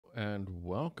and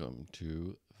welcome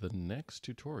to the next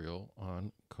tutorial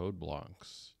on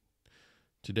CodeBlocks.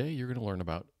 Today you're going to learn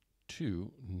about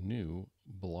two new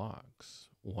blocks,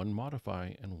 one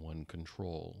modify and one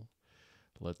control.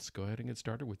 Let's go ahead and get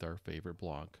started with our favorite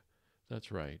block.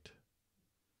 That's right,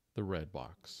 the red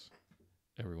box,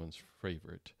 everyone's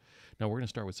favorite. Now we're going to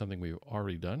start with something we've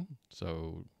already done,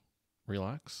 so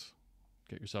relax,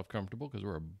 get yourself comfortable because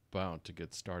we're about to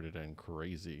get started and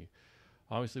crazy.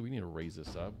 Obviously, we need to raise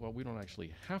this up. Well, we don't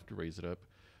actually have to raise it up.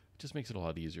 It just makes it a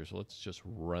lot easier. So let's just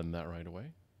run that right away.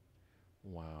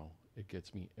 Wow, it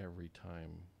gets me every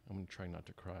time. I'm going to try not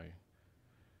to cry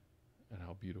at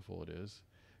how beautiful it is.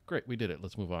 Great, we did it.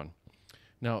 Let's move on.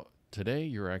 Now, today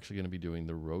you're actually going to be doing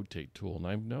the rotate tool. And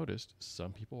I've noticed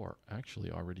some people are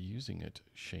actually already using it.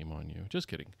 Shame on you. Just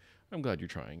kidding. I'm glad you're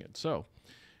trying it. So,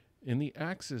 in the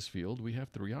axis field, we have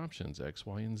three options, X,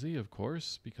 Y, and Z, of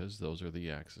course, because those are the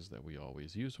axes that we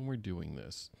always use when we're doing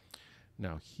this.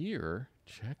 Now here,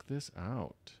 check this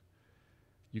out.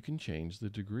 You can change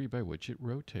the degree by which it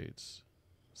rotates.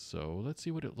 So let's see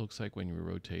what it looks like when you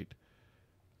rotate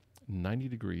 90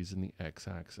 degrees in the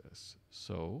X-axis.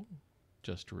 So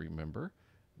just to remember,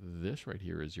 this right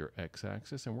here is your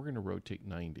X-axis, and we're going to rotate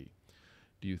 90.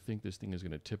 Do you think this thing is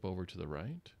going to tip over to the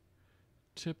right,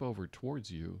 tip over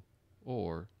towards you,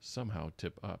 or somehow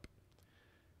tip up?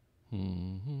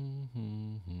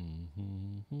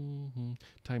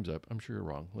 Time's up. I'm sure you're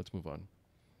wrong. Let's move on.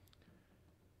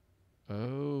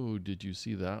 Oh, did you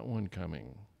see that one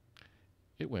coming?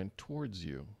 It went towards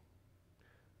you.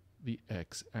 The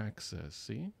X-axis.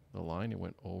 See? The line, it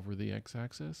went over the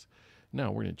X-axis.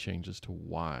 Now we're going to change this to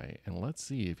Y, and let's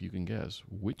see if you can guess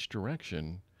which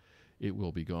direction it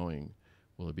will be going.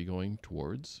 Will it be going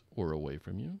towards or away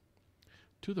from you?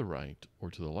 To the right or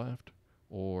to the left,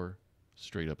 or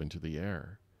straight up into the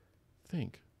air?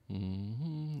 Think.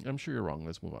 I'm sure you're wrong.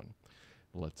 Let's move on.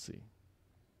 Let's see.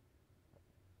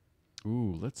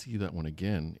 Ooh, let's see that one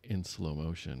again in slow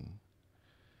motion.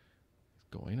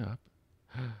 Going up.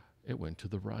 It went to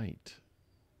the right.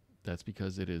 That's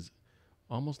because it is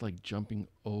almost like jumping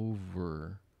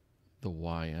over the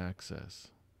y-axis.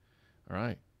 All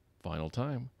right, final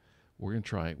time. We're going to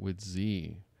try it with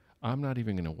Z. I'm not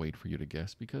even going to wait for you to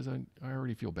guess because I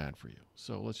already feel bad for you.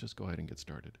 So let's just go ahead and get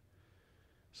started.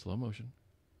 Slow motion.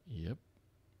 Yep.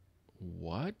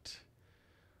 What?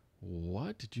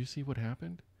 What? Did you see what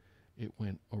happened? It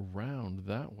went around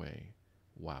that way.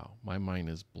 Wow, my mind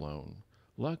is blown.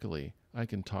 Luckily, I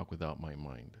can talk without my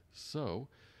mind. So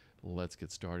let's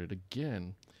get started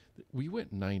again. We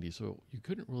went 90, so you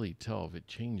couldn't really tell if it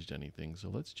changed anything. So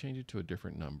let's change it to a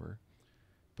different number.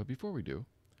 But before we do,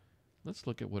 let's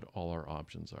look at what all our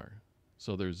options are.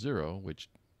 So there's 0, which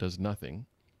does nothing.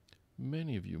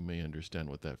 Many of you may understand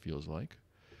what that feels like.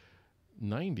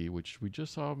 90, which we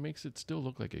just saw, makes it still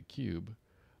look like a cube.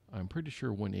 I'm pretty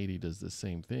sure 180 does the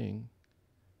same thing.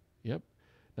 Yep.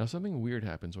 Now something weird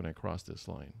happens when I cross this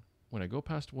line. When I go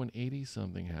past 180,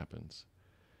 something happens.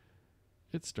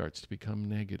 It starts to become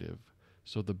negative.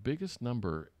 So the biggest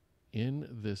number in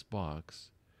this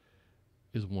box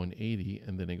is 180,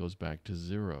 and then it goes back to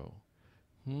 0.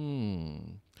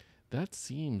 That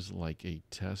seems like a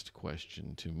test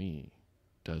question to me,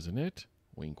 doesn't it?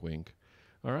 Wink, wink.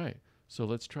 All right, so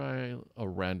let's try a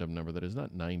random number that is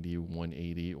not 90,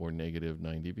 180, or negative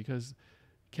 90 because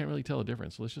you can't really tell a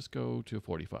difference. So let's just go to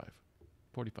 45.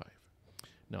 45.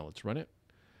 Now let's run it,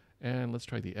 and let's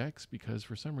try the X because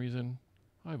for some reason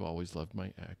I've always loved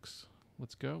my X.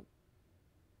 Let's go.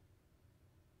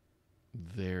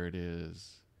 There it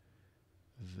is.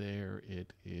 There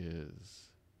it is.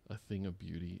 A thing of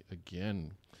beauty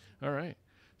again. All right.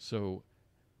 So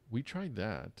we tried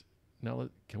that. Now,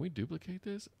 can we duplicate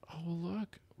this? Oh,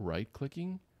 look.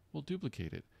 Right-clicking will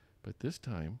duplicate it. But this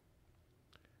time,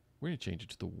 we're going to change it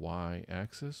to the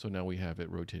Y-axis. So now we have it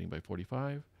rotating by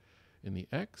 45 in the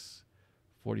X,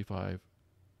 45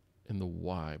 in the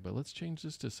Y. But let's change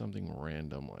this to something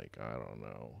random like, I don't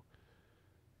know,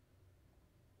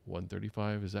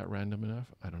 135. Is that random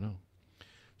enough? I don't know.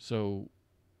 So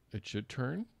it should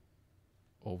turn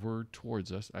over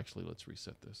towards us. Actually, let's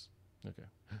reset this. Okay.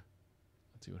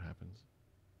 Let's see what happens.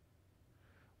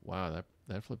 Wow,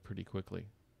 that flipped pretty quickly.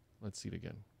 Let's see it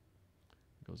again.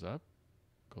 It goes up,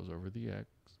 goes over the X,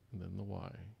 and then the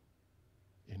Y.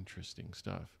 Interesting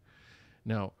stuff.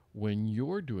 Now, when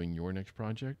you're doing your next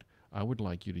project, I would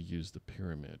like you to use the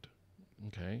pyramid.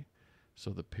 Okay?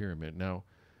 So the pyramid. Now,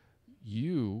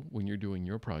 when you're doing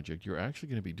your project, you're actually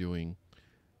going to be doing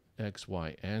X,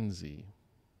 Y, and Z.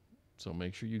 So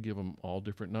make sure you give them all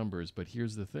different numbers. But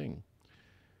here's the thing.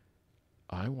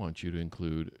 I want you to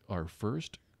include our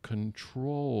first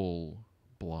control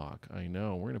block. I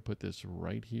know. We're going to put this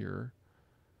right here.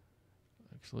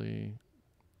 Actually,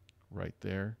 right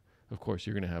there. Of course,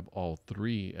 you're going to have all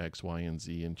three x, y, and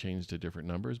z and change to different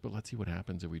numbers, but let's see what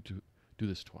happens if we do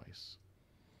this twice.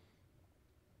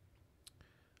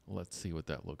 Let's see what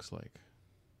that looks like.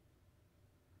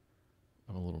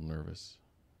 I'm a little nervous.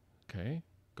 Okay,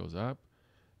 goes up.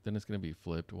 Then it's going to be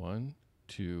flipped 1,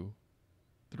 2,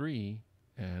 3,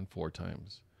 and 4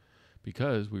 times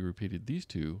because we repeated these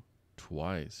two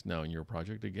twice. Now in your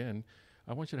project, again,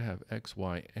 I want you to have x,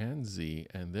 y, and z,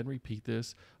 and then repeat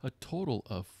this a total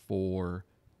of 4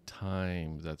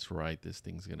 times. That's right, this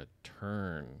thing's going to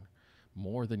turn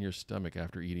more than your stomach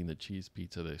after eating the cheese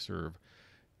pizza they serve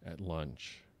at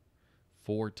lunch.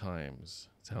 4 times.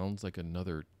 Sounds like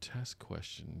another test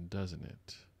question, doesn't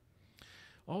it?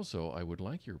 Also, I would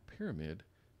like your pyramid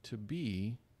to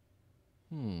be,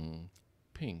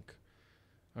 pink.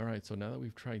 All right, so now that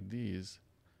we've tried these,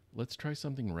 let's try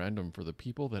something random for the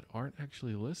people that aren't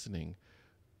actually listening,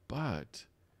 but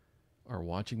are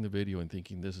watching the video and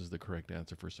thinking this is the correct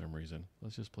answer for some reason.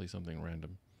 Let's just play something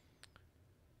random.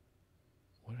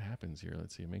 What happens here?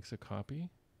 Let's see. It makes a copy.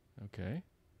 Okay.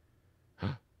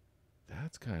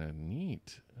 That's kind of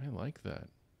neat. I like that.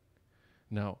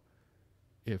 Now,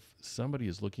 if somebody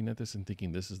is looking at this and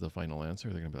thinking this is the final answer,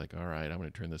 they're going to be like, all right, I'm going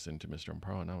to turn this into Mr.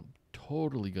 Amparo. Now I'm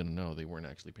totally going to know they weren't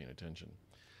actually paying attention.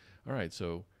 All right,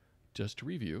 so just to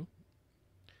review,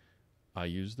 I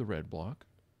used the red block.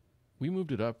 We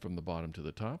moved it up from the bottom to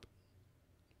the top.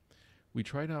 We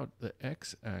tried out the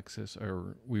x-axis,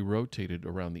 or we rotated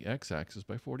around the x-axis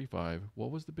by 45.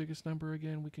 What was the biggest number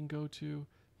again we can go to?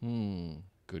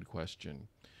 Good question.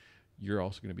 You're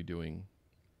also going to be doing,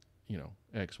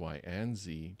 x, y, and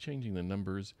z, changing the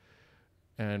numbers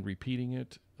and repeating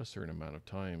it a certain amount of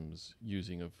times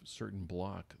using a certain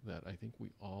block that I think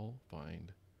we all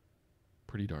find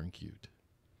pretty darn cute.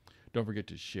 Don't forget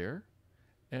to share,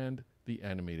 and the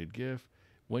animated GIF,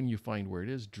 when you find where it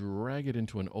is, drag it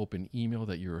into an open email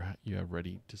that you have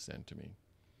ready to send to me.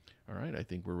 All right, I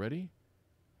think we're ready.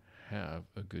 Have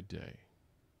a good day.